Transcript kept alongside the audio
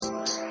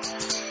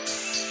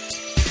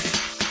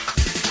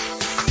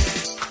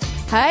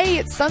Hey,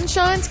 it's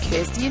Sunshine's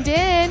Kirsty and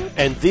Dan.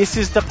 And this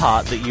is the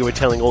part that you were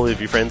telling all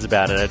of your friends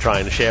about and are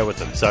trying to share with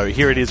them. So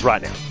here it is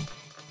right now.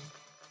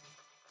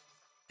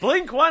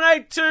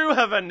 Blink-182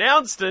 have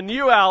announced a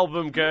new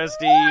album,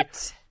 Kirsty.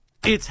 What?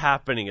 It's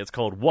happening. It's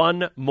called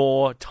One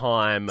More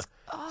Time.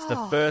 It's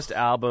the first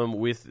album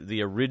with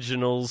the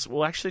originals.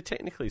 Well, actually,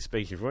 technically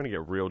speaking, if you want to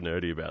get real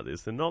nerdy about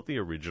this, they're not the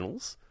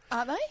originals.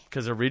 Are they?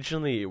 Because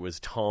originally it was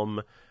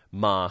Tom,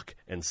 Mark,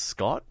 and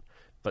Scott.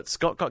 But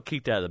Scott got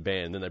kicked out of the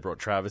band, then they brought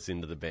Travis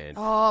into the band.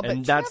 Oh, but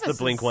and that's Travis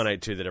the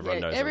Blink-182 that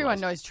everyone knows. Everyone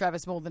knows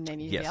Travis more than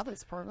any of the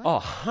others, probably. Oh,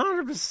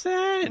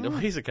 100%. Oh,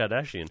 he's a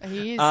Kardashian.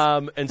 He is.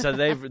 And so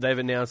they've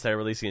announced they're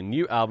releasing a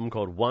new album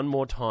called One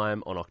More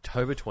Time on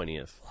October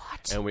 20th.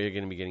 What? And we're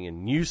going to be getting a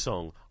new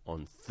song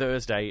on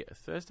Thursday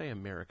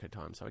America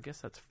time. So I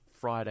guess that's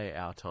Friday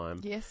our time.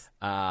 Yes.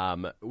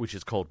 Which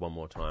is called One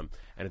More Time.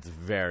 And it's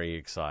very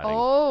exciting.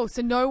 Oh,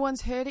 so no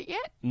one's heard it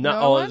yet?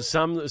 No one?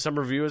 Some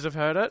reviewers have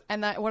heard it.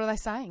 And what are they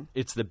saying?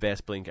 It's the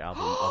best Blink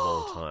album of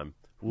all time.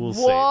 We'll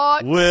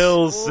What? see.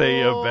 We'll see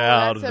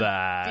about that's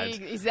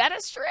that. Is that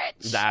a stretch?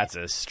 That's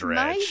a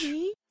stretch.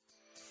 Maybe.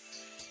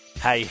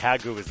 Hey, how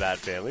good was that,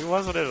 family?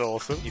 Wasn't it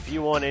awesome? If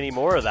you want any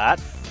more of that,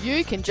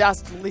 You can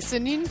just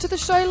listen in to the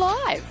show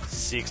live.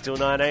 6 till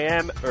 9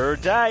 a.m.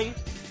 day.